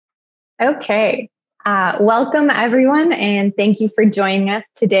Okay. Welcome, everyone, and thank you for joining us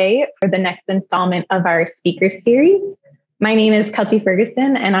today for the next installment of our speaker series. My name is Kelsey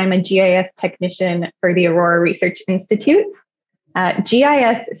Ferguson, and I'm a GIS technician for the Aurora Research Institute.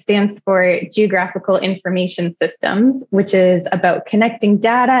 GIS stands for Geographical Information Systems, which is about connecting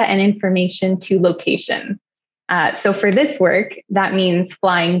data and information to location. So for this work, that means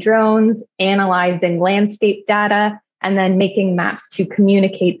flying drones, analyzing landscape data, and then making maps to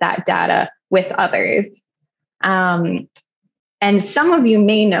communicate that data with others. And some of you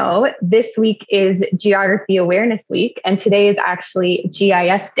may know this week is Geography Awareness Week, and today is actually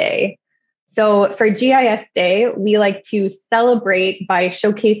GIS Day. So for GIS Day, we like to celebrate by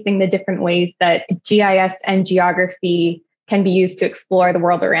showcasing the different ways that GIS and geography can be used to explore the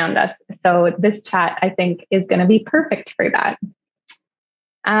world around us. So this chat, I think, is going to be perfect for that.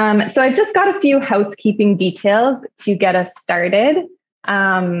 So I've just got a few housekeeping details to get us started,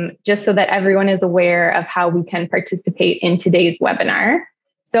 just so that everyone is aware of how we can participate in today's webinar.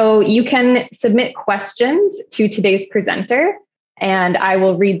 So you can submit questions to today's presenter, and I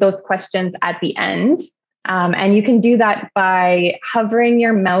will read those questions at the end. And you can do that by hovering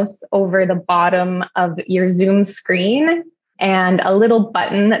your mouse over the bottom of your Zoom screen, and a little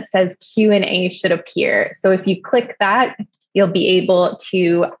button that says Q&A should appear. So if you click that, you'll be able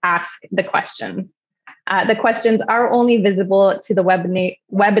to ask the questions. The questions are only visible to the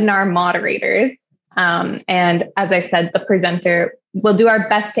webinar moderators. And as I said, the presenter will do our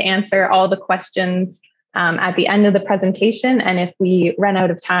best to answer all the questions at the end of the presentation. And if we run out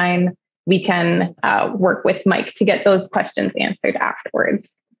of time, we can work with Mike to get those questions answered afterwards.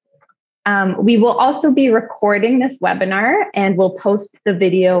 We will also be recording this webinar, and we'll post the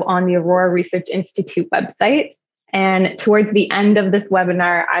video on the Aurora Research Institute website. And towards the end of this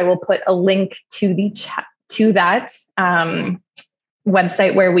webinar, I will put a link to the chat, to that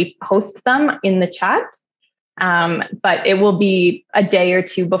website where we post them in the chat. But it will be a day or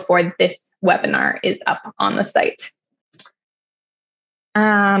two before this webinar is up on the site.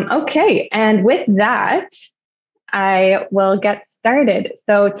 Okay, and with that, I will get started.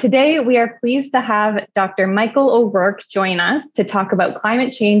 So today we are pleased to have Dr. Michael O'Rourke join us to talk about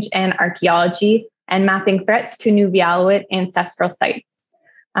climate change and archaeology and mapping threats to Inuvialuit ancestral sites.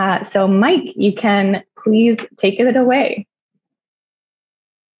 So Mike, you can please take it away.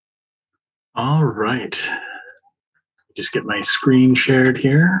 All right. Just get my screen shared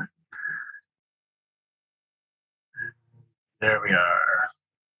here. There we are.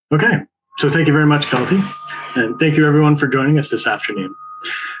 Okay, so thank you very much, Kelsey. And thank you everyone for joining us this afternoon.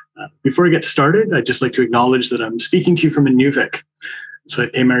 Before I get started, I'd just like to acknowledge that I'm speaking to you from Inuvik. So I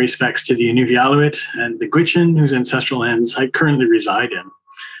pay my respects to the Inuvialuit and the Gwich'in, whose ancestral lands I currently reside in.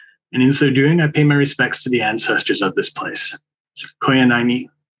 And in so doing, I pay my respects to the ancestors of this place. Koyanaini,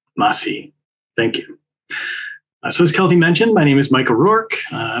 Masi. Thank you. So as Kelsey mentioned, my name is Mike O'Rourke.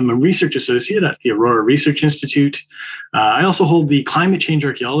 I'm a research associate at the Aurora Research Institute. I also hold the climate change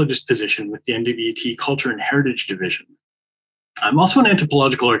archaeologist position with the NWT Culture and Heritage Division. I'm also an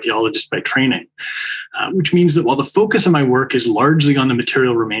anthropological archaeologist by training, which means that while the focus of my work is largely on the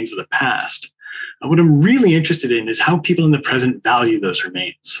material remains of the past, what I'm really interested in is how people in the present value those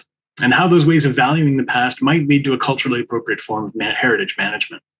remains, and how those ways of valuing the past might lead to a culturally appropriate form of heritage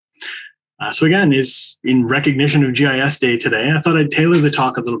management. So again, is in recognition of GIS Day today, I thought I'd tailor the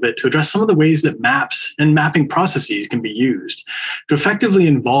talk a little bit to address some of the ways that maps and mapping processes can be used to effectively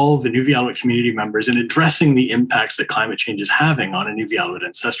involve Inuvialuit community members in addressing the impacts that climate change is having on Inuvialuit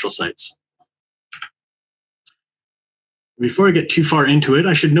ancestral sites. Before I get too far into it,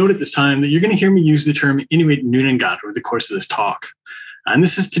 I should note at this time that you're going to hear me use the term Inuit Nunangat over the course of this talk. And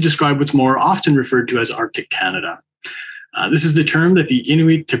this is to describe what's more often referred to as Arctic Canada. This is the term that the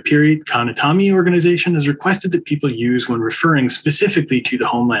Inuit Tapiri Kanatami organization has requested that people use when referring specifically to the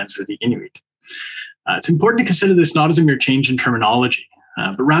homelands of the Inuit. It's important to consider this not as a mere change in terminology,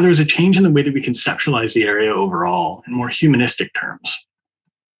 but rather as a change in the way that we conceptualize the area overall in more humanistic terms.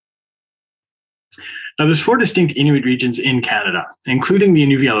 Now, there's 4 distinct Inuit regions in Canada, including the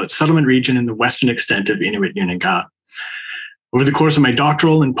Inuvialuit settlement region and the western extent of Inuit Nunangat. Over the course of my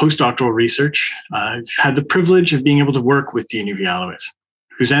doctoral and postdoctoral research, I've had the privilege of being able to work with the Inuvialuit,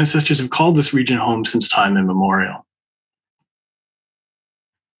 whose ancestors have called this region home since time immemorial.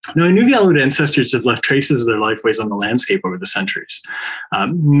 Now, Inuvialuit ancestors have left traces of their lifeways on the landscape over the centuries,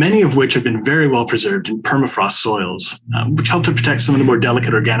 many of which have been very well preserved in permafrost soils, which help to protect some of the more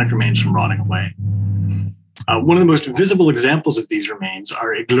delicate organic remains from rotting away. One of the most visible examples of these remains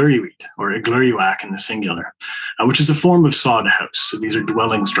are Inuvialuit, or Inuvialuit in the singular, which is a form of sod house. So these are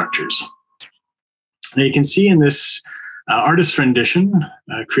dwelling structures. Now you can see in this artist rendition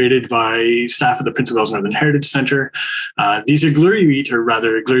created by staff at the Prince of Wales Northern Heritage Centre. These Inuvialuit, or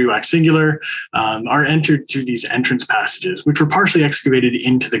rather Inuvialuit singular, are entered through these entrance passages, which were partially excavated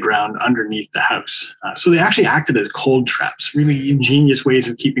into the ground underneath the house. So they actually acted as cold traps, really ingenious ways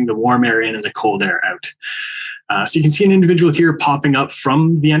of keeping the warm air in and the cold air out. So you can see an individual here popping up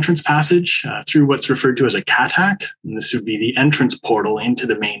from the entrance passage through what's referred to as a katak, and this would be the entrance portal into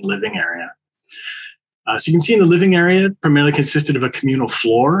the main living area. So you can see in the living area primarily consisted of a communal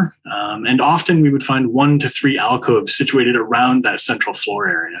floor, and often we would find 1 to 3 alcoves situated around that central floor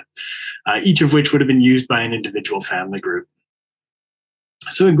area, each of which would have been used by an individual family group.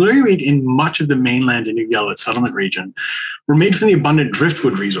 So Inuvialuit in much of the mainland Inuvialuit settlement region were made from the abundant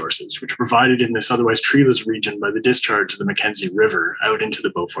driftwood resources, which are provided in this otherwise treeless region by the discharge of the Mackenzie River out into the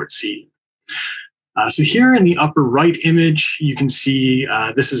Beaufort Sea. So here in the upper right image, you can see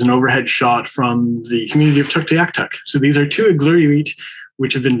this is an overhead shot from the community of Tuktoyaktuk. So these are 2 Inuvialuit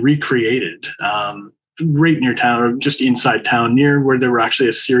which have been recreated right near town, or just inside town, near where there were actually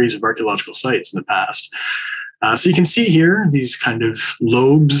a series of archaeological sites in the past. So you can see here these kind of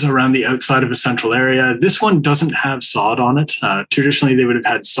lobes around the outside of a central area. This one doesn't have sod on it. Traditionally, they would have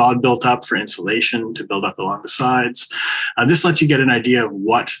had sod built up for insulation to build up along the sides. This lets you get an idea of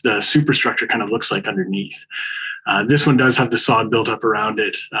what the superstructure kind of looks like underneath. This one does have the sod built up around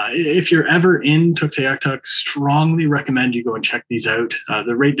it. If you're ever in Tuktoyaktuk, strongly recommend you go and check these out.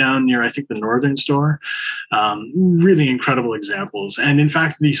 They're right down near, I think, the northern store. Really incredible examples. And in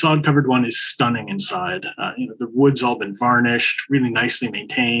fact, the sod-covered one is stunning inside. The wood's all been varnished, really nicely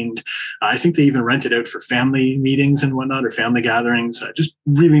maintained. I think they even rent it out for family meetings and whatnot, or family gatherings. Just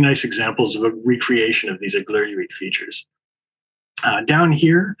really nice examples of a recreation of these Inuvialuit features. Down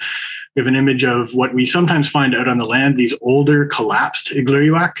here, we have an image of what we sometimes find out on the land, these older collapsed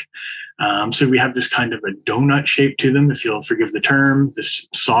Inuvialuit. So we have this kind of a donut shape to them, if you'll forgive the term, this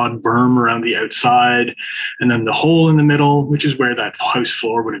sod berm around the outside, and then the hole in the middle, which is where that house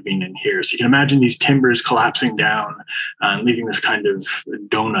floor would have been in here. So you can imagine these timbers collapsing down and leaving this kind of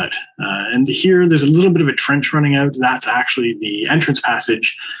donut. And here, there's a little bit of a trench running out. That's actually the entrance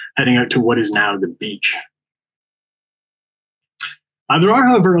passage heading out to what is now the beach. There are,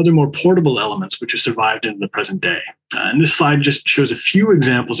 however, other more portable elements which have survived into the present day. And this slide just shows a few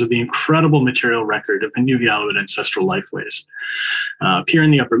examples of the incredible material record of Inuvialuit ancestral lifeways. Up here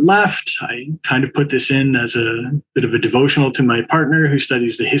in the upper left, I kind of put this in as a bit of a devotional to my partner who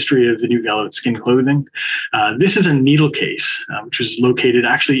studies the history of Inuvialuit skin clothing. This is a needle case, which was located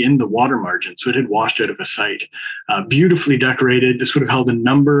actually in the water margin, so it had washed out of a site. Beautifully decorated. This would have held a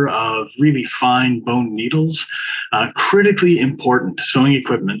number of really fine bone needles, critically important sewing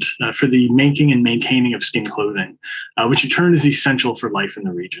equipment for the making and maintaining of skin clothing, which in turn is essential for life in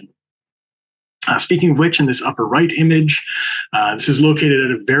the region. Speaking of which, in this upper right image, this is located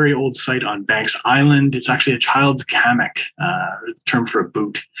at a very old site on Banks Island. It's actually a child's hammock, the term for a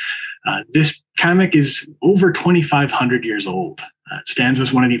boot. This hammock is over 2,500 years old. It stands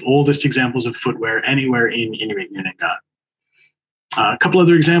as one of the oldest examples of footwear anywhere in Inuit Unangat. A couple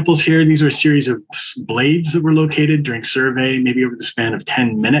other examples here. These are a series of blades that were located during survey, maybe over the span of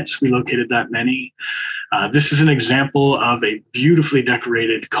 10 minutes. We located that many. This is an example of a beautifully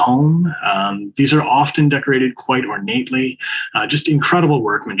decorated comb. These are often decorated quite ornately. Just incredible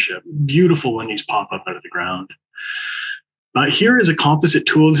workmanship. Beautiful when these pop up out of the ground. Here is a composite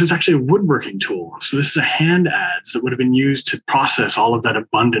tool. This is actually a woodworking tool. So this is a hand adze that would have been used to process all of that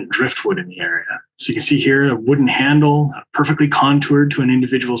abundant driftwood in the area. So you can see here a wooden handle, perfectly contoured to an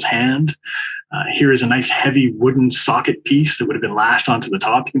individual's hand. Here is a nice heavy wooden socket piece that would have been lashed onto the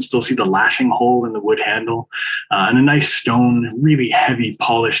top. You can still see the lashing hole in the wood handle. And a nice stone, really heavy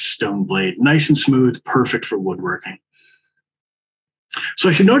polished stone blade. Nice and smooth, perfect for woodworking. So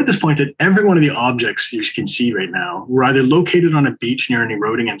I should note at this point that every one of the objects you can see right now were either located on a beach near an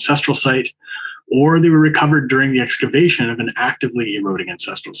eroding ancestral site, or they were recovered during the excavation of an actively eroding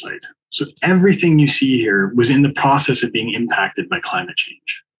ancestral site. So everything you see here was in the process of being impacted by climate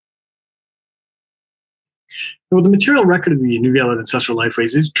change. Well, the material record of the Inuvialuit ancestral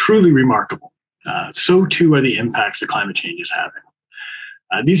lifeways is truly remarkable. So too are the impacts that climate change is having.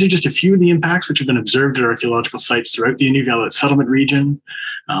 These are just a few of the impacts which have been observed at archaeological sites throughout the Inuvialuit settlement region.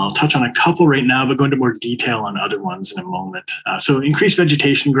 I'll touch on a couple right now, but go into more detail on other ones in a moment. So increased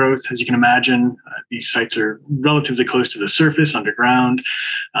vegetation growth, as you can imagine, these sites are relatively close to the surface underground.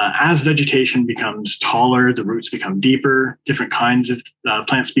 As vegetation becomes taller, the roots become deeper, different kinds of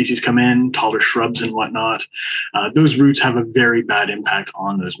plant species come in, taller shrubs and whatnot. Those roots have a very bad impact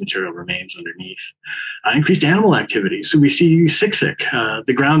on those material remains underneath. Increased animal activity. So we see siksik,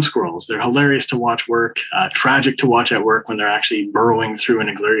 the ground squirrels. They're hilarious to watch work, tragic to watch at work when they're actually burrowing through an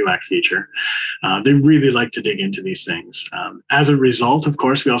Inuvialuit feature. They really like to dig into these things. As a result, of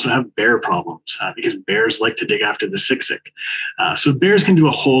course, we also have bear problems because bears like to dig after the siksik. So bears can do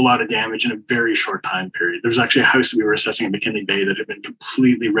a whole lot of damage in a very short time period. There was actually a house that we were assessing in McKinley Bay that had been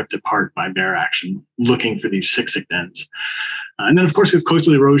completely ripped apart by bear action, looking for these siksik dens. And then, of course, we have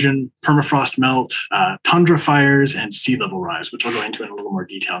coastal erosion, permafrost melt, tundra fires, and sea level rise, which I'll go into in a little more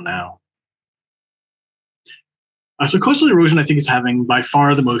detail now. So coastal erosion, I think, is having by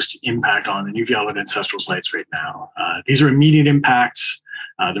far the most impact on Inuvialuit ancestral sites right now. These are immediate impacts,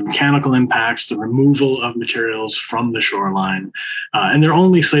 the mechanical impacts, the removal of materials from the shoreline, and they're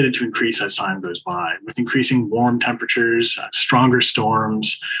only slated to increase as time goes by, with increasing warm temperatures, stronger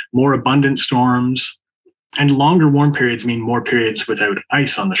storms, more abundant storms, and longer warm periods mean more periods without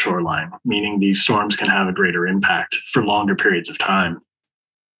ice on the shoreline, meaning these storms can have a greater impact for longer periods of time.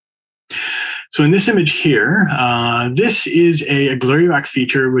 So in this image here, this is a Inuvialuit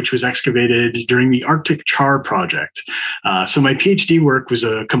feature which was excavated during the Arctic Char project. So my PhD work was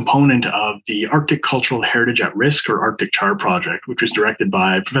a component of the Arctic Cultural Heritage at Risk, or Arctic Char project, which was directed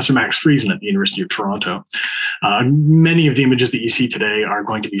by Professor Max Friesen at the University of Toronto. Many of the images that you see today are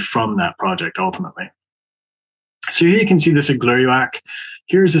going to be from that project ultimately. So here you can see this Inuvialuit.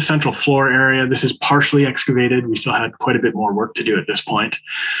 Here's the central floor area. This is partially excavated. We still had quite a bit more work to do at this point.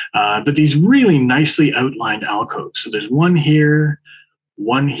 But these really nicely outlined alcoves. So there's one here,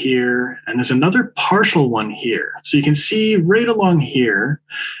 and there's another partial one here. So you can see right along here,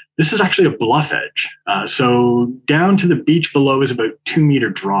 this is actually a bluff edge. So down to the beach below is about 2-meter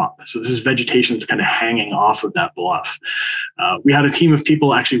drop. So this is vegetation that's kind of hanging off of that bluff. We had a team of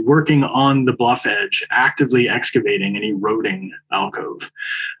people actually working on the bluff edge, actively excavating and eroding alcove.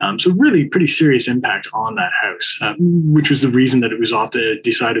 So really pretty serious impact on that house, which was the reason that it was often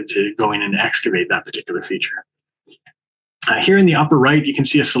decided to go in and excavate that particular feature. Here in the upper right, you can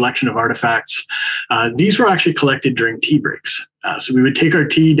see a selection of artifacts. These were actually collected during tea breaks. So we would take our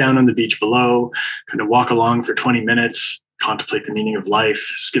tea down on the beach below, kind of walk along for 20 minutes, contemplate the meaning of life,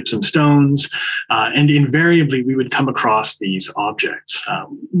 skip some stones, and invariably we would come across these objects,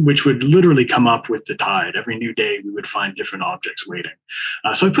 which would literally come up with the tide. Every new day we would find different objects waiting.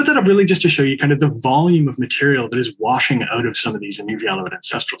 So I put that up really just to show you kind of the volume of material that is washing out of some of these Inuvialuit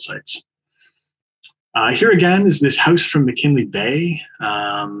ancestral sites. Here again is this house from McKinley Bay,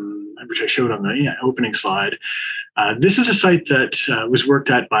 which I showed on the opening slide. This is a site that was worked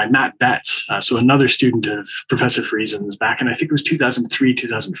at by Matt Betts, so another student of Professor Friesen's back in, I think it was 2003,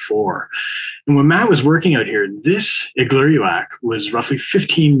 2004. And when Matt was working out here, this Inuvialuit was roughly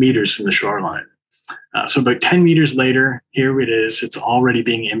 15 meters from the shoreline. So about 10 meters later, here it is. It's already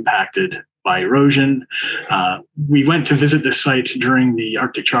being impacted by erosion. We went to visit this site during the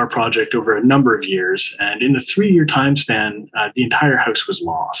Arctic Char project over a number of years, and in the 3-year time span, the entire house was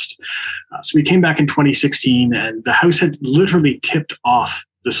lost. So we came back in 2016, and the house had literally tipped off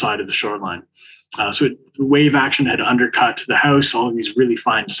the side of the shoreline. So wave action had undercut the house, all of these really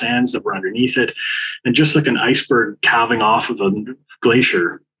fine sands that were underneath it, and just like an iceberg calving off of a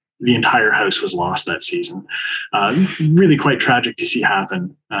glacier, the entire house was lost that season. Really quite tragic to see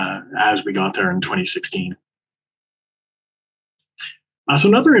happen as we got there in 2016. So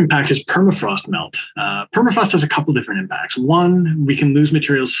another impact is permafrost melt. Permafrost has a couple different impacts. One, we can lose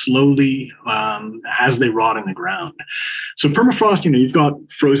materials slowly as they rot in the ground. So permafrost, you've got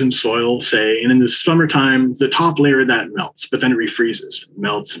frozen soil, say, and in the summertime, the top layer of that melts, but then it refreezes,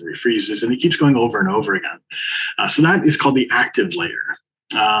 melts and refreezes, and it keeps going over and over again. So that is called the active layer.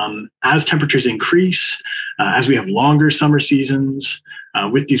 As temperatures increase, as we have longer summer seasons,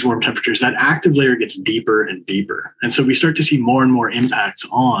 with these warm temperatures, that active layer gets deeper and deeper. And so we start to see more and more impacts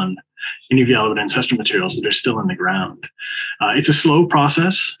on Inuvialuit ancestral materials that are still in the ground. It's a slow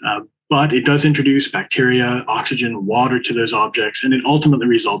process, but it does introduce bacteria, oxygen, water to those objects, and it ultimately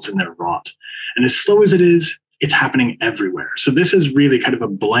results in their rot. And as slow as it is, it's happening everywhere. So this is really kind of a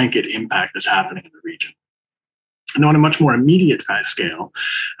blanket impact that's happening in the region. And on a much more immediate scale,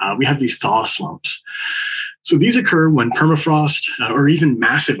 we have these thaw slumps. So these occur when permafrost or even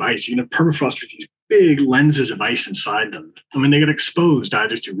massive ice, you can have permafrost with these big lenses of ice inside them. And when they get exposed,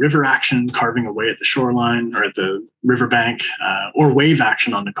 either through river action carving away at the shoreline or at the riverbank, or wave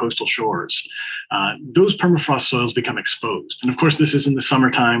action on the coastal shores, those permafrost soils become exposed. And of course, this is in the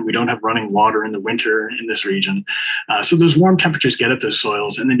summertime. We don't have running water in the winter in this region. So those warm temperatures get at those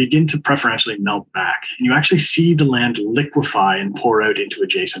soils and they begin to preferentially melt back. And you actually see the land liquefy and pour out into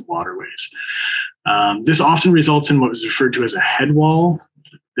adjacent waterways. This often results in what is referred to as a head wall,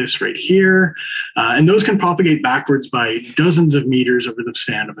 this right here. And those can propagate backwards by dozens of meters over the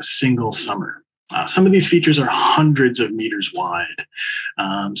span of a single summer. Some of these features are hundreds of meters wide.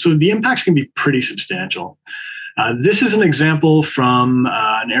 So the impacts can be pretty substantial. This is an example from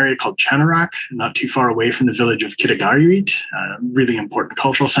an area called Chenarak, not too far away from the village of Inuvialuit, a really important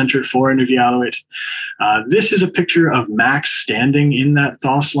cultural center for Inuvialuit. This is a picture of Max standing in that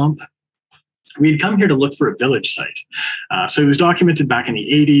thaw slump. We had come here to look for a village site. So it was documented back in the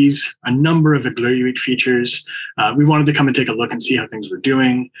 80s, a number of Inuvialuit features. We wanted to come and take a look and see how things were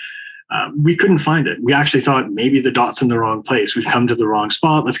doing. We couldn't find it. We actually thought maybe the dot's in the wrong place. We've come to the wrong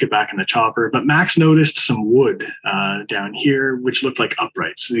spot. Let's get back in the chopper. But Max noticed some wood down here, which looked like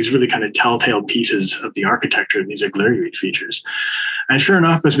uprights. So these really kind of telltale pieces of the architecture of these Inuvialuit features. And sure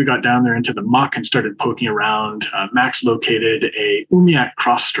enough, as we got down there into the muck and started poking around, Max located a umiak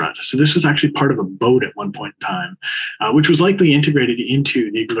cross strut. So this was actually part of a boat at one point in time, which was likely integrated into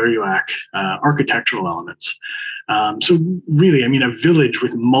the Inuvialuit architectural elements. So really, I mean, a village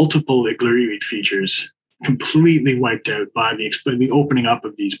with multiple Inuvialuit features completely wiped out by the opening up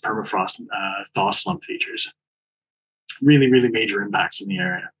of these permafrost thaw slump features. Really, really major impacts in the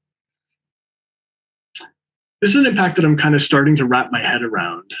area. This is an impact that I'm kind of starting to wrap my head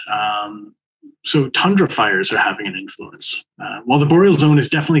around. So tundra fires are having an influence. While the boreal zone has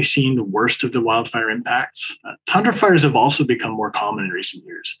definitely seen the worst of the wildfire impacts, tundra fires have also become more common in recent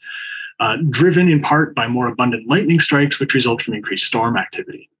years. Driven in part by more abundant lightning strikes, which result from increased storm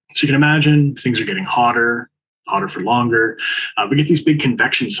activity. So you can imagine things are getting hotter for longer. We get these big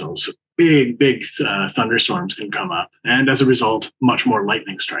convection cells, so big thunderstorms can come up. And as a result, much more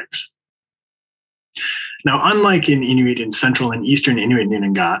lightning strikes. Now, unlike in Inuit in central and eastern Inuit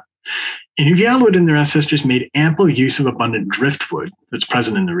Nunangat, Inuvialuit and their ancestors made ample use of abundant driftwood that's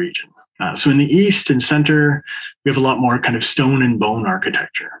present in the region. So in the east and center, we have a lot more kind of stone and bone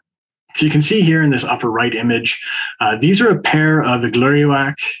architecture. So you can see here in this upper right image, these are a pair of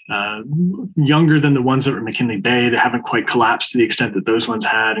Inuvialuit, younger than the ones that were in McKinley Bay. They haven't quite collapsed to the extent that those ones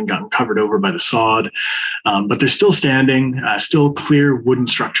had and gotten covered over by the sod, but they're still standing, still clear wooden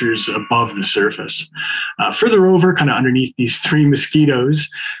structures above the surface. Further over, kind of underneath these three mosquitoes,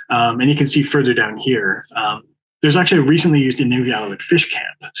 and you can see further down here, there's actually a recently used Inuvialuit fish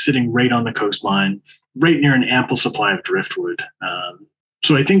camp sitting right on the coastline, right near an ample supply of driftwood.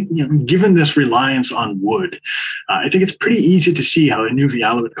 So I think, given this reliance on wood, I think it's pretty easy to see how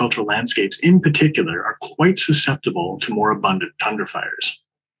Inuvialuit cultural landscapes in particular are quite susceptible to more abundant tundra fires.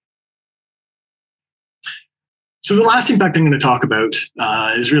 So the last impact I'm going to talk about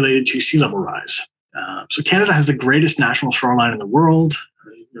is related to sea level rise. So Canada has the greatest national shoreline in the world,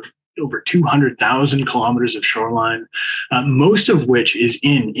 over 200,000 kilometers of shoreline, most of which is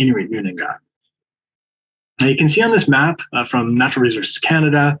in Inuit Nunangat. Now you can see on this map from Natural Resources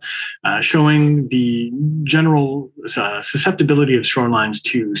Canada showing the general susceptibility of shorelines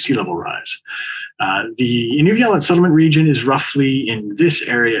to sea level rise. The Inuvialuit settlement region is roughly in this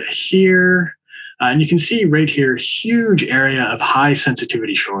area here. And you can see right here, huge area of high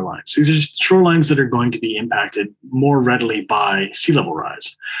sensitivity shorelines. These are just shorelines that are going to be impacted more readily by sea level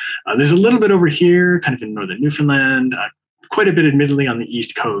rise. There's a little bit over here, kind of in northern Newfoundland, quite a bit admittedly on the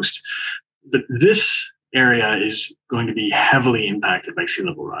east coast. But this area is going to be heavily impacted by sea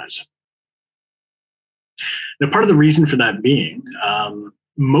level rise. Now, part of the reason for that being,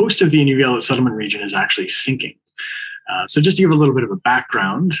 most of the Inuvialuit settlement region is actually sinking. So just to give a little bit of a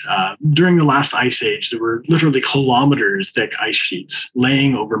background, during the last ice age, there were literally kilometers thick ice sheets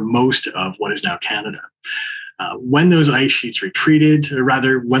laying over most of what is now Canada. When those ice sheets retreated, or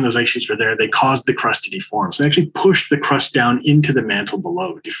rather when those ice sheets were there, they caused the crust to deform. So they actually pushed the crust down into the mantle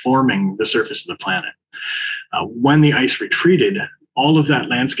below, deforming the surface of the planet. When the ice retreated, all of that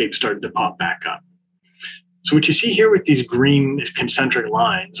landscape started to pop back up. So what you see here with these green concentric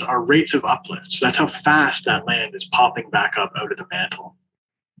lines are rates of uplift. So that's how fast that land is popping back up out of the mantle.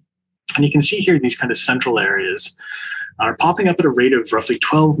 And you can see here these kind of central areas are popping up at a rate of roughly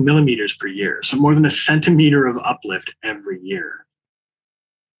 12 millimeters per year. So more than a centimeter of uplift every year.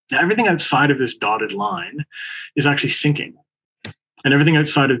 Now, everything outside of this dotted line is actually sinking. And everything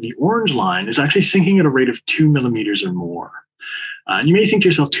outside of the orange line is actually sinking at a rate of 2 millimeters or more. You may think to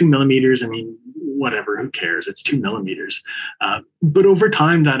yourself, 2 millimeters, I mean, whatever, who cares? It's 2 millimeters. But over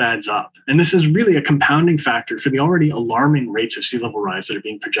time, that adds up. And this is really a compounding factor for the already alarming rates of sea level rise that are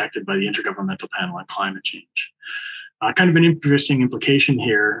being projected by the Intergovernmental Panel on Climate Change. Kind of an interesting implication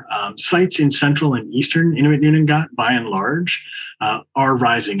here, sites in central and eastern Inuvialuit, by and large, are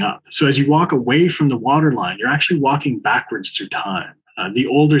rising up. So as you walk away from the waterline, you're actually walking backwards through time. The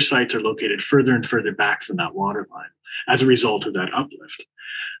older sites are located further and further back from that waterline as a result of that uplift.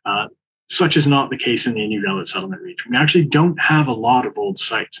 Such is not the case in the Inuvialuit settlement region. We actually don't have a lot of old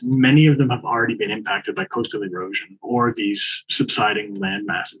sites. Many of them have already been impacted by coastal erosion or these subsiding land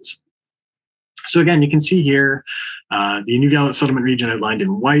masses. So again, you can see here the Inuvialuit settlement region outlined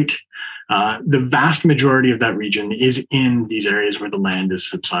in white. The vast majority of that region is in these areas where the land is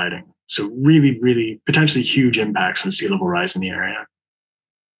subsiding. So really, really potentially huge impacts from sea level rise in the area.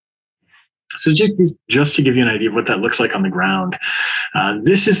 So just to give you an idea of what that looks like on the ground,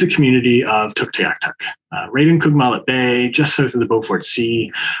 this is the community of Tuktoyaktuk, right in Inuvialuit Bay, just south of the Beaufort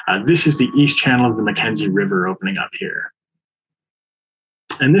Sea. This is the east channel of the Mackenzie River opening up here.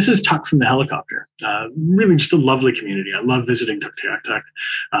 And this is tucked from the helicopter. Really just a lovely community. I love visiting Tuktoyaktuk.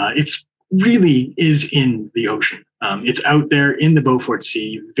 It's really is in the ocean. It's out there in the Beaufort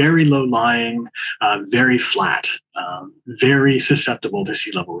Sea, very low lying, very flat, very susceptible to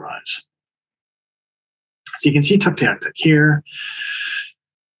sea level rise. So you can see Tuktoyaktuk here.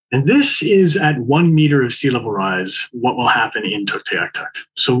 And this is at 1 meter of sea level rise, what will happen in Tuktoyaktuk.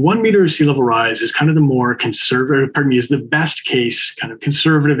 So 1 meter of sea level rise is kind of the more conservative, is the best case kind of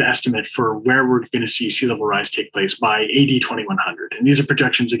conservative estimate for where we're going to see sea level rise take place by AD 2100. And these are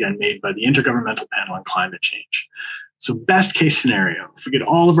projections, again, made by the Intergovernmental Panel on Climate Change. So best case scenario, if we get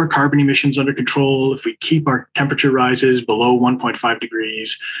all of our carbon emissions under control, if we keep our temperature rises below 1.5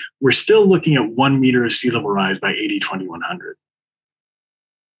 degrees, we're still looking at 1 meter of sea level rise by AD 2100.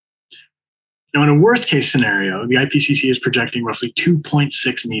 Now, in a worst case scenario, the IPCC is projecting roughly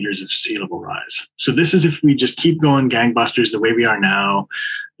 2.6 meters of sea level rise. So this is if we just keep going gangbusters the way we are now,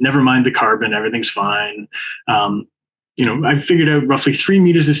 never mind the carbon, everything's fine. I've figured out roughly 3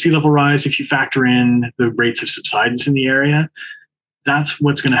 meters of sea level rise if you factor in the rates of subsidence in the area. That's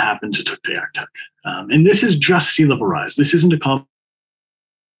what's going to happen to Tuktoyaktuk. And this is just sea level rise. This isn't a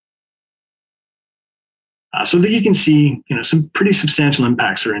so that you can see, some pretty substantial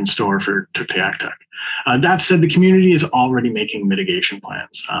impacts are in store for Tuktoyaktuk. That said, the community is already making mitigation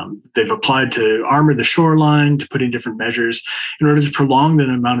plans. They've applied to armor the shoreline, to put in different measures in order to prolong the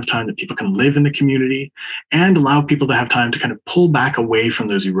amount of time that people can live in the community and allow people to have time to kind of pull back away from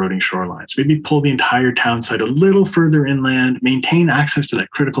those eroding shorelines. Maybe pull the entire town site a little further inland, maintain access to that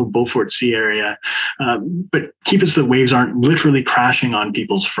critical Beaufort Sea area, but keep it so that waves aren't literally crashing on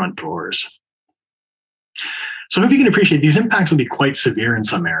people's front doors. So I hope you can appreciate these impacts will be quite severe in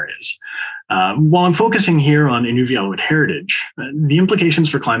some areas. While I'm focusing here on Inuvialuit heritage, the implications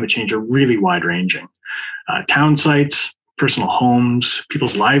for climate change are really wide-ranging. Town sites, personal homes,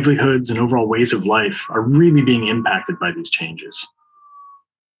 people's livelihoods, and overall ways of life are really being impacted by these changes.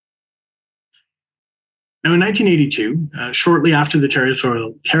 Now, in 1982, shortly after the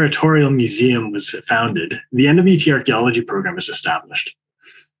Territorial Museum was founded, the NWT Archaeology program was established.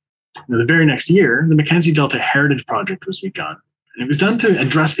 Now, the very next year, the Mackenzie Delta Heritage Project was begun. And it was done to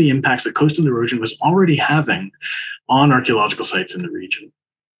address the impacts that coastal erosion was already having on archaeological sites in the region.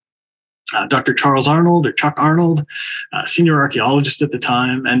 Dr. Charles Arnold, or Chuck Arnold, senior archaeologist at the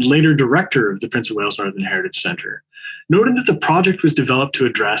time, and later director of the Prince of Wales Northern Heritage Centre, noted that the project was developed to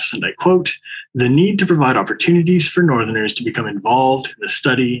address, and I quote, the need to provide opportunities for Northerners to become involved in the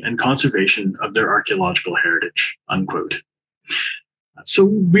study and conservation of their archaeological heritage, unquote. So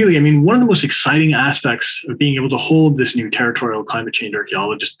really, one of the most exciting aspects of being able to hold this new territorial climate change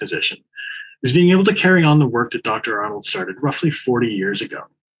archaeologist position is being able to carry on the work that Dr. Arnold started roughly 40 years ago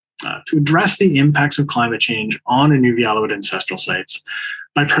to address the impacts of climate change on Inuvialuit ancestral sites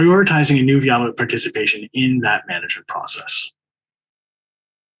by prioritizing Inuvialuit participation in that management process.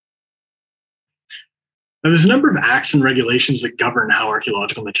 Now, there's a number of acts and regulations that govern how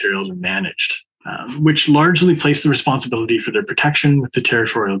archaeological materials are managed, which largely place the responsibility for their protection with the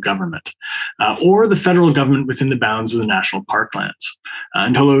territorial government or the federal government within the bounds of the national parklands.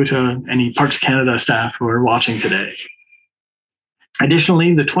 And hello to any Parks Canada staff who are watching today.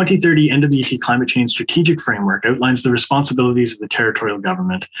 Additionally, the 2030 NWT Climate Change Strategic Framework outlines the responsibilities of the territorial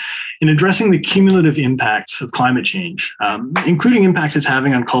government in addressing the cumulative impacts of climate change, including impacts it's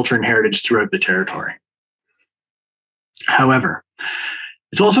having on culture and heritage throughout the territory. However,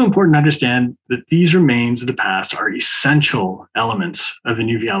 it's also important to understand that these remains of the past are essential elements of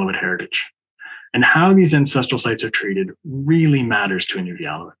Inuvialuit heritage, and how these ancestral sites are treated really matters to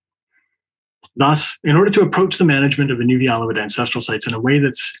Inuvialuit. Thus, in order to approach the management of Inuvialuit ancestral sites in a way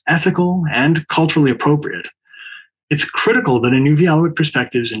that's ethical and culturally appropriate, it's critical that Inuvialuit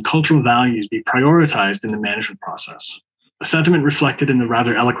perspectives and cultural values be prioritized in the management process, a sentiment reflected in the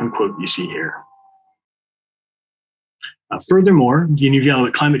rather eloquent quote you see here. Furthermore, the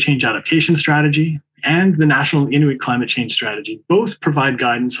Inuvialuit Climate Change Adaptation Strategy and the National Inuit Climate Change Strategy both provide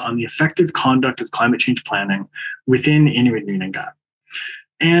guidance on the effective conduct of climate change planning within Inuit Nunangat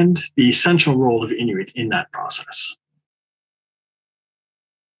and the essential role of Inuit in that process.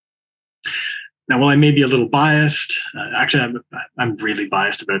 Now, while I may be a little biased, actually, I'm really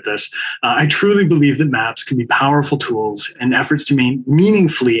biased about this. I truly believe that maps can be powerful tools in efforts to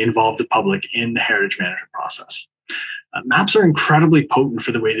meaningfully involve the public in the heritage management process. Maps are incredibly potent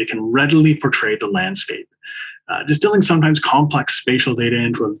for the way they can readily portray the landscape, distilling sometimes complex spatial data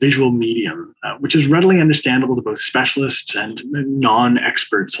into a visual medium, which is readily understandable to both specialists and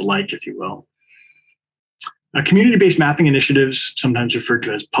non-experts alike, if you will. Community-based mapping initiatives, sometimes referred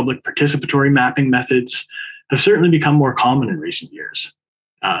to as public participatory mapping methods, have certainly become more common in recent years,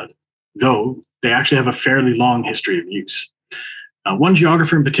 though they actually have a fairly long history of use. One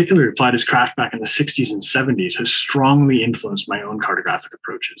geographer in particular who applied his craft back in the 60s and 70s has strongly influenced my own cartographic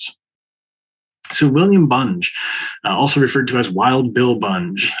approaches. So William Bunge, also referred to as Wild Bill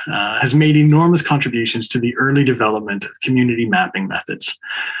Bunge, has made enormous contributions to the early development of community mapping methods.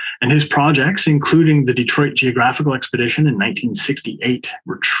 And his projects, including the Detroit Geographical Expedition in 1968,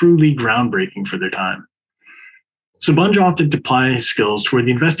 were truly groundbreaking for their time. So Bunge opted to apply his skills toward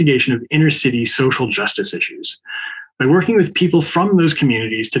the investigation of inner city social justice issues by working with people from those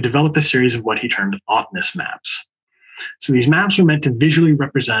communities to develop a series of what he termed oughtness maps. So these maps were meant to visually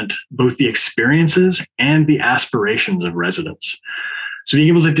represent both the experiences and the aspirations of residents. So being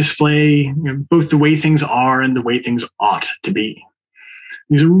able to display both the way things are and the way things ought to be.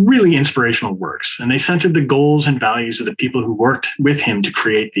 These are really inspirational works, and they centered the goals and values of the people who worked with him to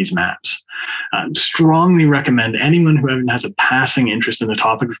create these maps. Strongly recommend anyone who even has a passing interest in the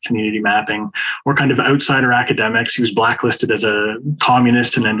topic of community mapping or kind of outsider academics. He was blacklisted as a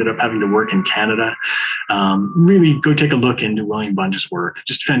communist and ended up having to work in Canada. Really go take a look into William Bunge's work.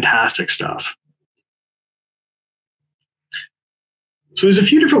 Just fantastic stuff. So there's a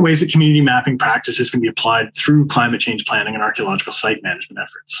few different ways that community mapping practices can be applied through climate change planning and archaeological site management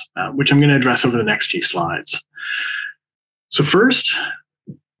efforts, which I'm going to address over the next few slides. So first,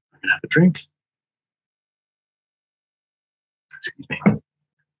 I'm going to have a drink. Excuse me.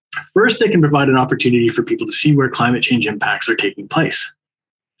 First, they can provide an opportunity for people to see where climate change impacts are taking place,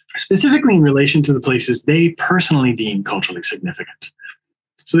 specifically in relation to the places they personally deem culturally significant.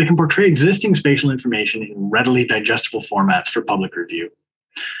 So they can portray existing spatial information in readily digestible formats for public review.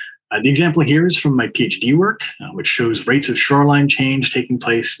 The example here is from my PhD work, which shows rates of shoreline change taking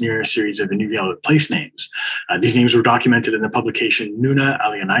place near a series of Inuvialuit place names. These names were documented in the publication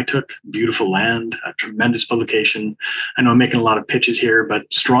Inuvialuit, Beautiful Land, a tremendous publication. I know I'm making a lot of pitches here, but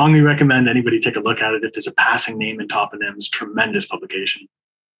strongly recommend anybody take a look at it if there's a passing name in toponyms. Tremendous publication.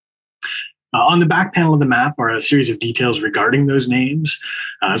 On the back panel of the map are a series of details regarding those names,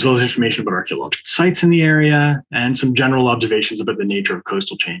 as well as information about archaeological sites in the area and some general observations about the nature of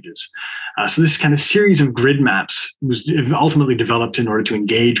coastal changes. So this kind of series of grid maps was ultimately developed in order to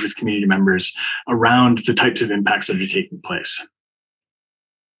engage with community members around the types of impacts that are taking place.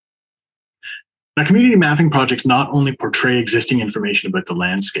 Now, community mapping projects not only portray existing information about the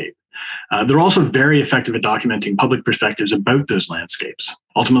landscape, they're also very effective at documenting public perspectives about those landscapes,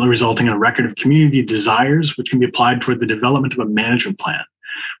 ultimately resulting in a record of community desires, which can be applied toward the development of a management plan,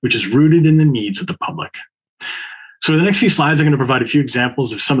 which is rooted in the needs of the public. So in the next few slides, I'm going to provide a few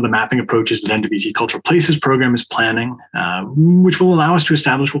examples of some of the mapping approaches that NWT Cultural Places program is planning, which will allow us to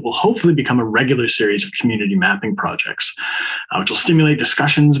establish what will hopefully become a regular series of community mapping projects, which will stimulate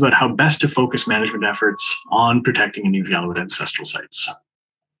discussions about how best to focus management efforts on protecting Inuvialuit ancestral sites.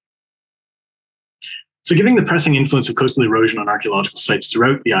 So given the pressing influence of coastal erosion on archaeological sites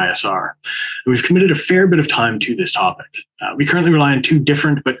throughout the ISR, we've committed a fair bit of time to this topic. We currently rely on two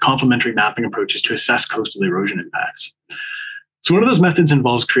different but complementary mapping approaches to assess coastal erosion impacts. So one of those methods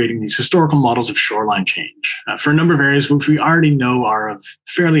involves creating these historical models of shoreline change for a number of areas which we already know are of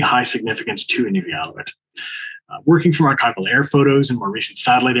fairly high significance to Inuvialuit. Working from archival air photos and more recent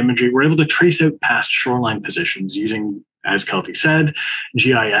satellite imagery, we're able to trace out past shoreline positions using, as Kelty said,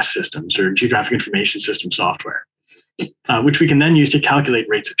 GIS systems or Geographic Information System software, which we can then use to calculate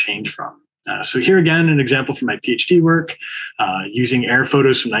rates of change from. So here again, an example from my PhD work, using air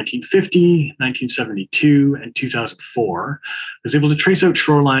photos from 1950, 1972, and 2004, I was able to trace out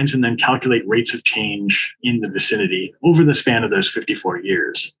shorelines and then calculate rates of change in the vicinity over the span of those 54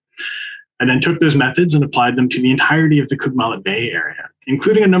 years. I then took those methods and applied them to the entirety of the Inuvialuit Bay area,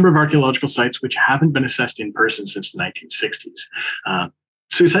 including a number of archaeological sites which haven't been assessed in person since the 1960s.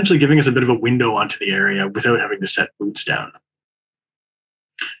 So essentially giving us a bit of a window onto the area without having to set boots down.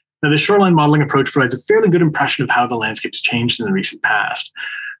 Now, the shoreline modeling approach provides a fairly good impression of how the landscape has changed in the recent past,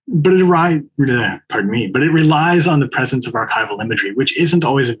 but it relies on the presence of archival imagery, which isn't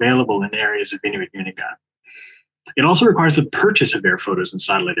always available in areas of Inuit Unica. It also requires the purchase of air photos and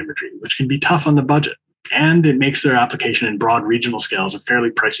satellite imagery, which can be tough on the budget, and it makes their application in broad regional scales a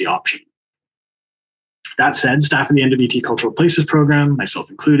fairly pricey option. That said, staff in the NWT Cultural Places program, myself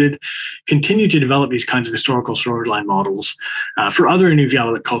included, continue to develop these kinds of historical shoreline models for other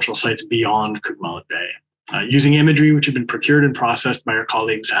Inuvialuit cultural sites beyond Inuvialuit Bay, using imagery which had been procured and processed by our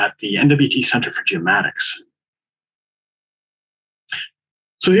colleagues at the NWT Center for Geomatics.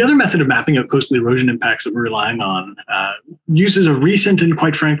 So the other method of mapping out coastal erosion impacts that we're relying on uses a recent and,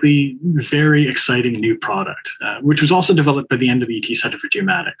 quite frankly, very exciting new product, which was also developed by the NWT Center for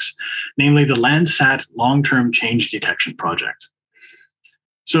Geomatics, namely the Landsat Long-Term Change Detection Project.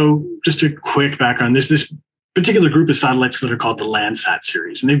 So just a quick background, there's this particular group of satellites that are called the Landsat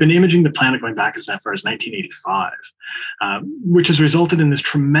series, and they've been imaging the planet going back as far as 1985, which has resulted in this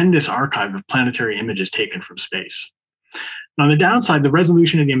tremendous archive of planetary images taken from space. On the downside, the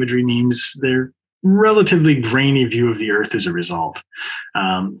resolution of the imagery means they're relatively grainy view of the Earth as a result.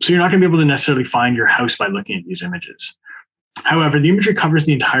 So you're not going to be able to necessarily find your house by looking at these images. However, the imagery covers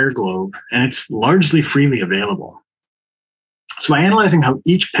the entire globe, and it's largely freely available. So by analyzing how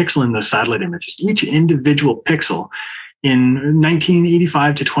each pixel in those satellite images, each individual pixel in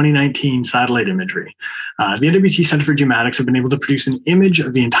 1985 to 2019 satellite imagery, the NWT Center for Geomatics have been able to produce an image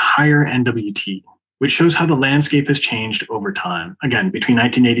of the entire NWT, which shows how the landscape has changed over time, again, between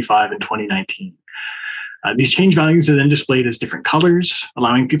 1985 and 2019. These change values are then displayed as different colors,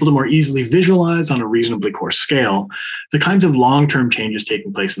 allowing people to more easily visualize on a reasonably coarse scale the kinds of long-term changes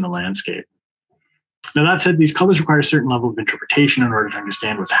taking place in the landscape. Now, that said, these colors require a certain level of interpretation in order to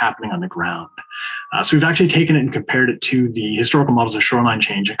understand what's happening on the ground. So we've actually taken it and compared it to the historical models of shoreline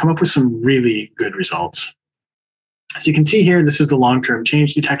change and come up with some really good results. So you can see here, this is the long-term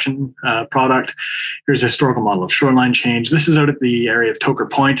change detection product. Here's a historical model of shoreline change. This is out at the area of Toker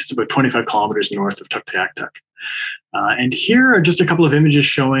Point. It's about 25 kilometers north of Tuktoyaktuk. And here are just a couple of images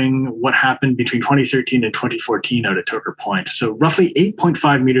showing what happened between 2013 and 2014 out at Toker Point. So roughly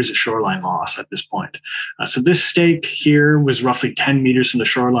 8.5 meters of shoreline loss at this point. So this stake here was roughly 10 meters from the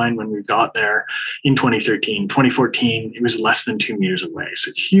shoreline when we got there in 2013. 2014, it was less than 2 meters away.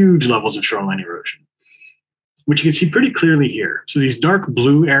 So huge levels of shoreline erosion, which you can see pretty clearly here. So these dark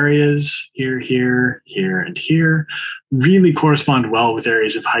blue areas here, here, here, and here really correspond well with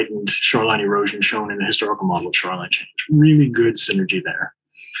areas of heightened shoreline erosion shown in the historical model of shoreline change. Really good synergy there.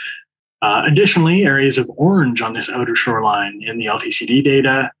 Additionally, areas of orange on this outer shoreline in the LTCD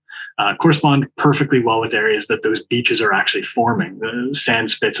data correspond perfectly well with areas that those beaches are actually forming, the sand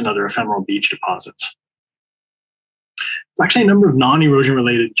spits and other ephemeral beach deposits. There's actually a number of non-erosion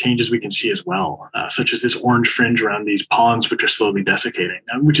related changes we can see as well, such as this orange fringe around these ponds, which are slowly desiccating,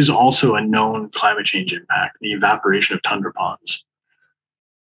 which is also a known climate change impact, the evaporation of tundra ponds.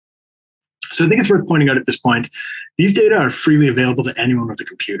 So I think it's worth pointing out at this point, these data are freely available to anyone with a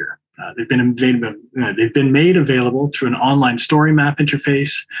computer. They've been made available through an online story map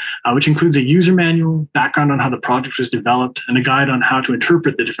interface, which includes a user manual, background on how the project was developed, and a guide on how to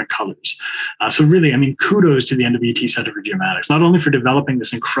interpret the different colors. So really, I mean, kudos to the NWT Center for Geomatics, not only for developing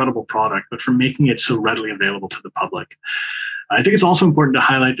this incredible product, but for making it so readily available to the public. I think it's also important to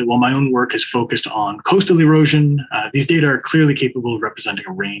highlight that while my own work is focused on coastal erosion, these data are clearly capable of representing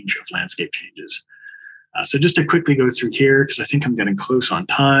a range of landscape changes. So just to quickly go through here, because I think I'm getting close on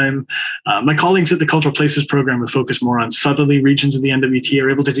time. My colleagues at the Cultural Places program who focus more on southerly regions of the NWT are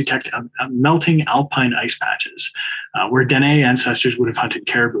able to detect melting alpine ice patches, where Dene ancestors would have hunted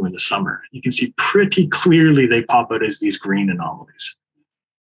caribou in the summer. You can see pretty clearly they pop out as these green anomalies.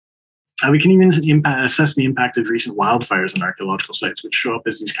 We can even assess the impact of recent wildfires on archaeological sites, which show up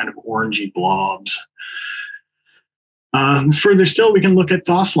as these kind of orangey blobs. Further still, we can look at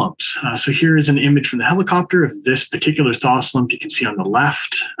thaw slumps. So here is an image from the helicopter of this particular thaw slump you can see on the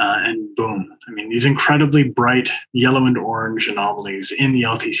left, and boom. I mean, these incredibly bright yellow and orange anomalies in the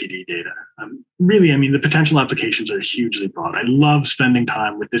LTCD data. Really, I mean, the potential applications are hugely broad. I love spending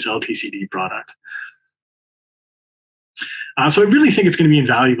time with this LTCD product. So I really think it's going to be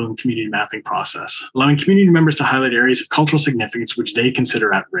invaluable in the community mapping process, allowing community members to highlight areas of cultural significance which they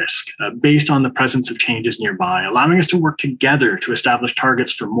consider at risk, based on the presence of changes nearby, allowing us to work together to establish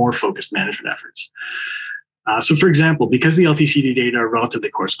targets for more focused management efforts. So for example, because the LTCD data are relatively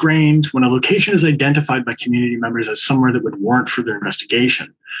coarse-grained, when a location is identified by community members as somewhere that would warrant further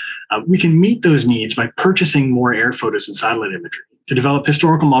investigation, we can meet those needs by purchasing more air photos and satellite imagery to develop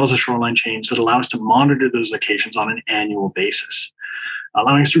historical models of shoreline change that allow us to monitor those locations on an annual basis,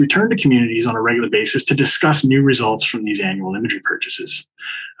 allowing us to return to communities on a regular basis to discuss new results from these annual imagery purchases,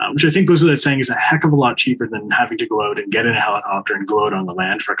 which I think goes without saying is a heck of a lot cheaper than having to go out and get in a helicopter and go out on the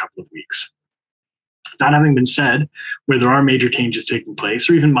land for a couple of weeks. That having been said, where there are major changes taking place,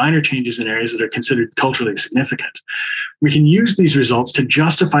 or even minor changes in areas that are considered culturally significant, we can use these results to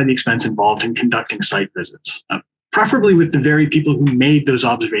justify the expense involved in conducting site visits, preferably with the very people who made those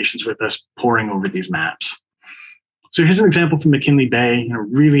observations with us poring over these maps. So here's an example from McKinley Bay,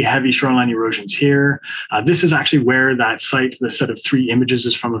 really heavy shoreline erosions here. This is actually where that site, the set of 3 images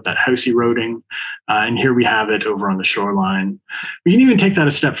is from of that house eroding. And here we have it over on the shoreline. We can even take that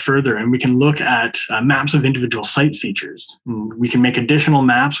a step further and we can look at maps of individual site features. And we can make additional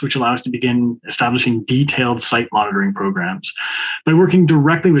maps which allow us to begin establishing detailed site monitoring programs by working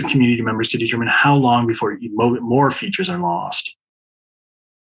directly with community members to determine how long before more features are lost.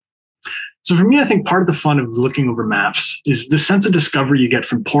 So for me, I think part of the fun of looking over maps is the sense of discovery you get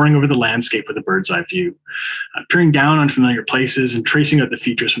from poring over the landscape with a bird's eye view, peering down on familiar places and tracing out the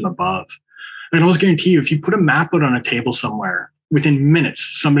features from above. I can almost guarantee you, if you put a map out on a table somewhere, within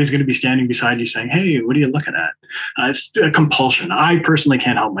minutes, somebody's going to be standing beside you saying, hey, what are you looking at? It's a compulsion. I personally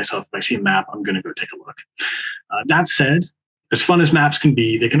can't help myself. If I see a map, I'm going to go take a look. That said, as fun as maps can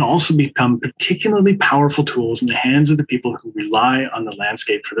be, they can also become particularly powerful tools in the hands of the people who rely on the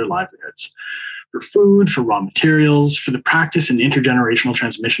landscape for their livelihoods, for food, for raw materials, for the practice and intergenerational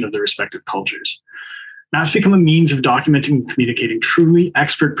transmission of their respective cultures. Maps become a means of documenting and communicating truly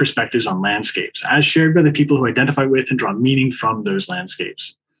expert perspectives on landscapes, as shared by the people who identify with and draw meaning from those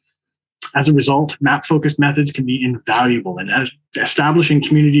landscapes. As a result, map-focused methods can be invaluable in establishing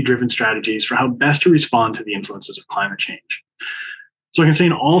community-driven strategies for how best to respond to the influences of climate change. So I can say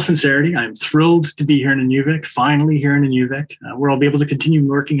in all sincerity, I'm thrilled to be here in Inuvik, finally here in Inuvik, where I'll be able to continue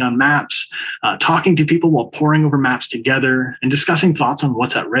working on maps, talking to people while poring over maps together, and discussing thoughts on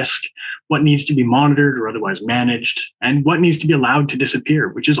what's at risk, what needs to be monitored or otherwise managed, and what needs to be allowed to disappear,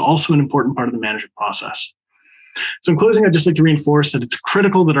 which is also an important part of the management process. So in closing, I'd just like to reinforce that it's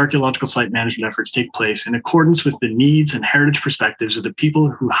critical that archaeological site management efforts take place in accordance with the needs and heritage perspectives of the people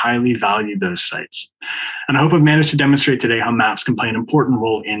who highly value those sites. And I hope I've managed to demonstrate today how maps can play an important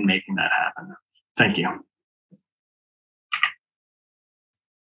role in making that happen. Thank you.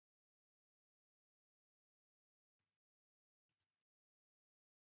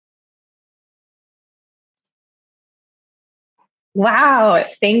 Wow.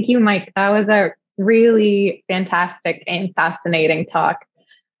 Thank you, Mike. That was a really fantastic and fascinating talk.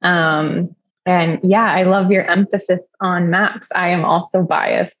 And yeah, I love your emphasis on maps. I am also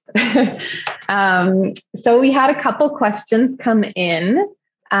biased. So we had a couple questions come in.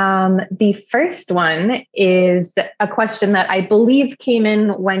 The first one is a question that I believe came in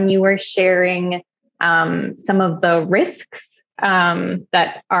when you were sharing some of the risks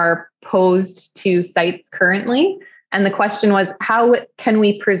that are posed to sites currently. And the question was, how can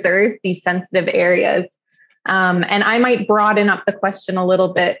we preserve these sensitive areas? And I might broaden up the question a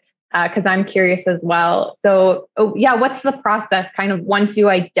little bit because I'm curious as well. So what's the process kind of once you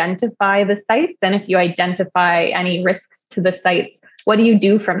identify the sites, and if you identify any risks to the sites, what do you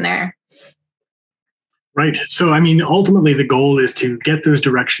do from there? Right. So, I mean, ultimately, the goal is to get those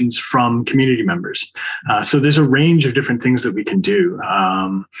directions from community members. So there's a range of different things that we can do.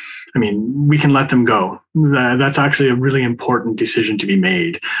 We can let them go. That's actually a really important decision to be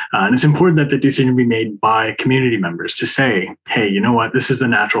made. And it's important that the decision be made by community members to say, hey, you know what, this is the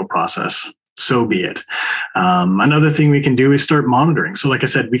natural process. So be it. Another thing we can do is start monitoring. So like I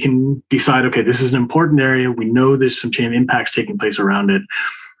said, we can decide, okay, this is an important area. We know there's some chain impacts taking place around it.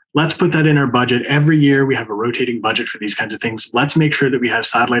 Let's put that in our budget. Every year we have a rotating budget for these kinds of things. Let's make sure that we have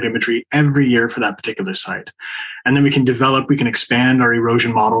satellite imagery every year for that particular site. And then we can expand our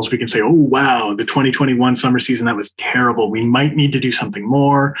erosion models. We can say, oh, wow, the 2021 summer season, that was terrible. We might need to do something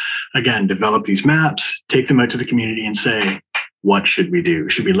more. Again, develop these maps, take them out to the community and say, what should we do?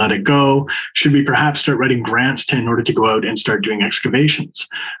 Should we let it go? Should we perhaps start writing grants in order to go out and start doing excavations?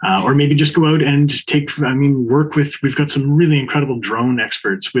 Or maybe just go out and work with, we've got some really incredible drone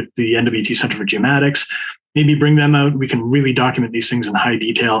experts with the NWT Center for Geomatics. Maybe bring them out. We can really document these things in high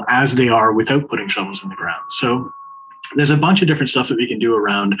detail as they are without putting shovels in the ground. So there's a bunch of different stuff that we can do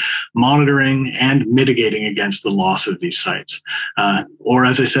around monitoring and mitigating against the loss of these sites. Or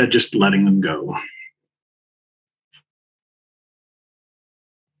as I said, just letting them go.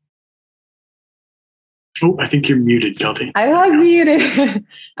 Oh, I think you're muted, Kelty. I was muted.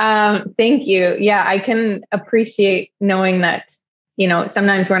 Thank you. Yeah, I can appreciate knowing that,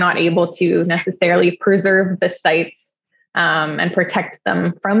 sometimes we're not able to necessarily preserve the sites and protect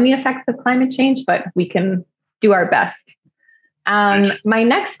them from the effects of climate change, but we can do our best. Right. My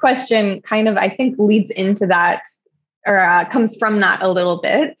next question kind of, I think, leads into that or comes from that a little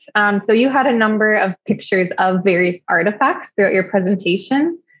bit. So you had a number of pictures of various artifacts throughout your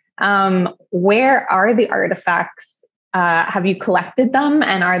presentation. Where are the artifacts? Have you collected them,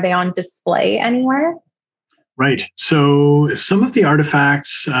 and are they on display anywhere? Right. So some of the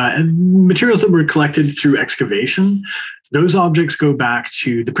artifacts and materials that were collected through excavation, those objects go back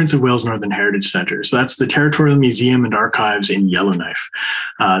to the Prince of Wales Northern Heritage Centre. So that's the Territorial Museum and Archives in Yellowknife.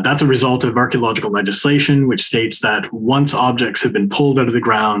 That's a result of archaeological legislation, which states that once objects have been pulled out of the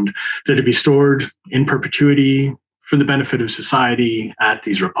ground, they're to be stored in perpetuity for the benefit of society at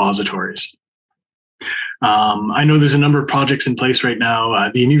these repositories. I know there's a number of projects in place right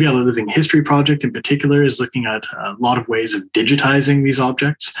now. The Inuvialuit Living History Project in particular is looking at a lot of ways of digitizing these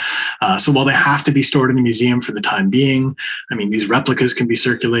objects. So while they have to be stored in a museum for the time being, I mean, these replicas can be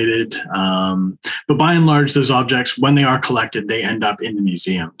circulated. But by and large, those objects, when they are collected, they end up in the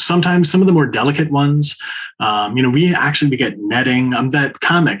museum. Sometimes some of the more delicate ones, we get netting. That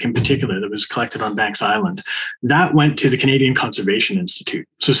kamek in particular that was collected on Banks Island, that went to the Canadian Conservation Institute.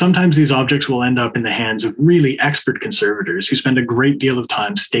 So sometimes these objects will end up in the hands of really expert conservators who spend a great deal of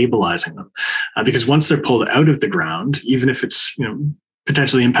time stabilizing them, because once they're pulled out of the ground, even if it's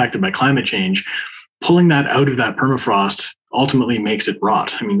potentially impacted by climate change, pulling that out of that permafrost ultimately makes it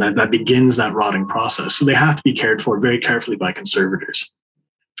rot. I mean, that begins that rotting process. So they have to be cared for very carefully by conservators.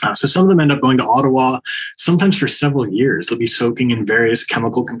 So some of them end up going to Ottawa, sometimes for several years. They'll be soaking in various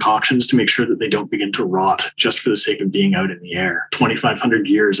chemical concoctions to make sure that they don't begin to rot just for the sake of being out in the air 2,500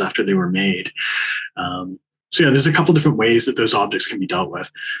 years after they were made. So there's a couple different ways that those objects can be dealt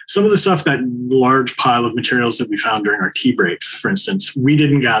with. Some of the stuff, that large pile of materials that we found during our tea breaks, for instance, we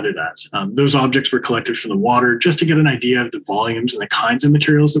didn't gather that. Those objects were collected from the water just to get an idea of the volumes and the kinds of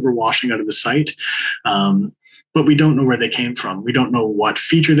materials that were washing out of the site. But we don't know where they came from. We don't know what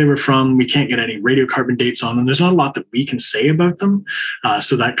feature they were from. We can't get any radiocarbon dates on them. There's not a lot that we can say about them.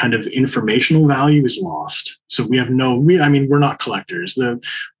 So that kind of informational value is lost. So we're not collectors. The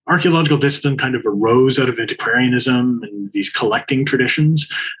archaeological discipline kind of arose out of antiquarianism and these collecting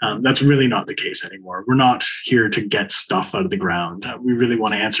traditions. That's really not the case anymore. We're not here to get stuff out of the ground. We really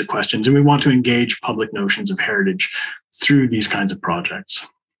want to answer questions, and we want to engage public notions of heritage through these kinds of projects.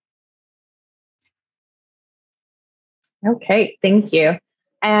 Okay, thank you.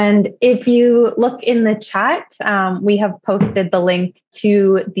 And if you look in the chat, we have posted the link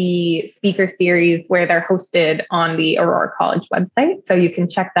to the speaker series where they're hosted on the Aurora College website. So you can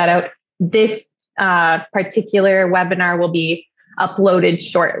check that out. This particular webinar will be uploaded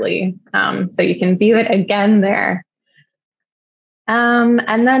shortly. So you can view it again there.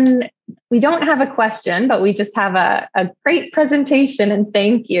 And then we don't have a question, but we just have a great presentation, and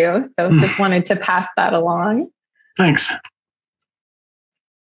thank you. So just wanted to pass that along. Thanks.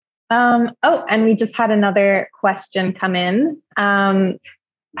 And we just had another question come in.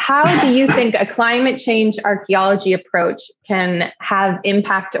 How do you think a climate change archaeology approach can have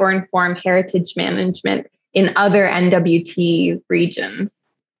impact or inform heritage management in other NWT regions?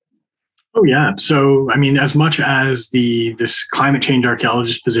 Oh, yeah. So, I mean, as much as this climate change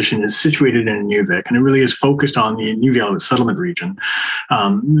archaeologist position is situated in Inuvik, and it really is focused on the Inuvialuit settlement region,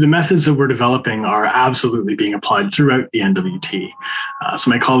 the methods that we're developing are absolutely being applied throughout the NWT. So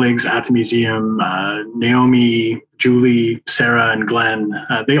my colleagues at the museum, Naomi, Julie, Sarah, and Glenn,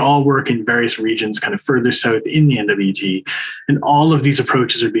 they all work in various regions kind of further south in the NWT. And all of these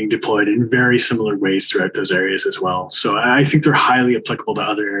approaches are being deployed in very similar ways throughout those areas as well. So I think they're highly applicable to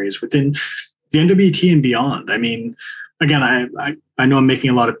other areas within the NWT and beyond. I mean, again, I know I'm making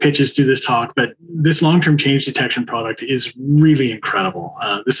a lot of pitches through this talk, but this long-term change detection product is really incredible.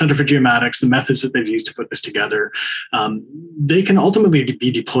 The Center for Geomatics, the methods that they've used to put this together, they can ultimately be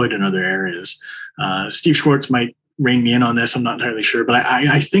deployed in other areas. Steve Schwartz might rein me in on this, I'm not entirely sure, but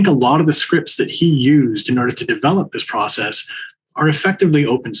I think a lot of the scripts that he used in order to develop this process are effectively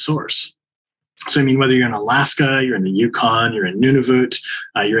open source. So, I mean, whether you're in Alaska, you're in the Yukon, you're in Nunavut,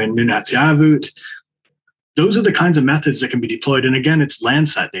 you're in Inuvialuit, those are the kinds of methods that can be deployed. And again, it's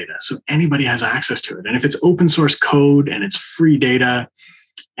Landsat data, so anybody has access to it. And if it's open source code and it's free data,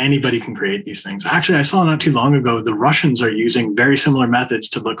 Anybody can create these things. Actually, I saw not too long ago, the Russians are using very similar methods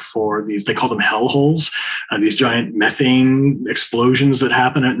to look for these, they call them hell holes, these giant methane explosions that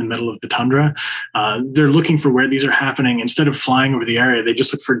happen out in the middle of the tundra. They're looking for where these are happening. Instead of flying over the area, they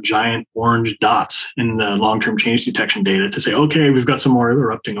just look for giant orange dots in the long-term change detection data to say, okay, we've got some more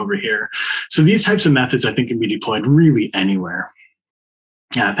erupting over here. So these types of methods, I think, can be deployed really anywhere.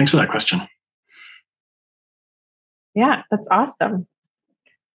 Yeah, thanks for that question. Yeah, that's awesome.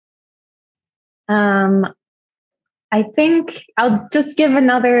 I think I'll just give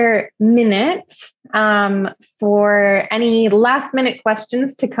another minute for any last minute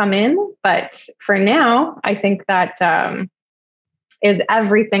questions to come in. But for now, I think that is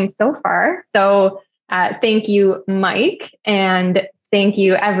everything so far. So thank you, Mike, and thank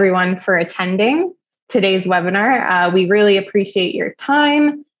you everyone for attending today's webinar. We really appreciate your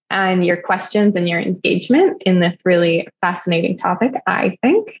time and your questions and your engagement in this really fascinating topic, I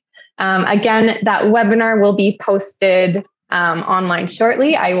think. Again, that webinar will be posted online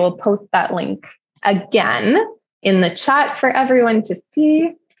shortly. I will post that link again in the chat for everyone to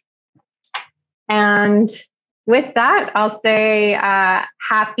see. And with that, I'll say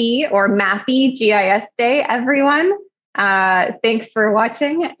happy or Mappy GIS Day, everyone. Thanks for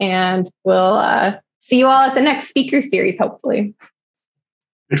watching, and we'll see you all at the next speaker series, hopefully.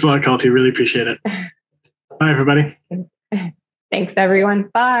 Thanks a lot, Kalti. Really appreciate it. Bye, everybody. Thanks, everyone.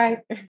 Bye.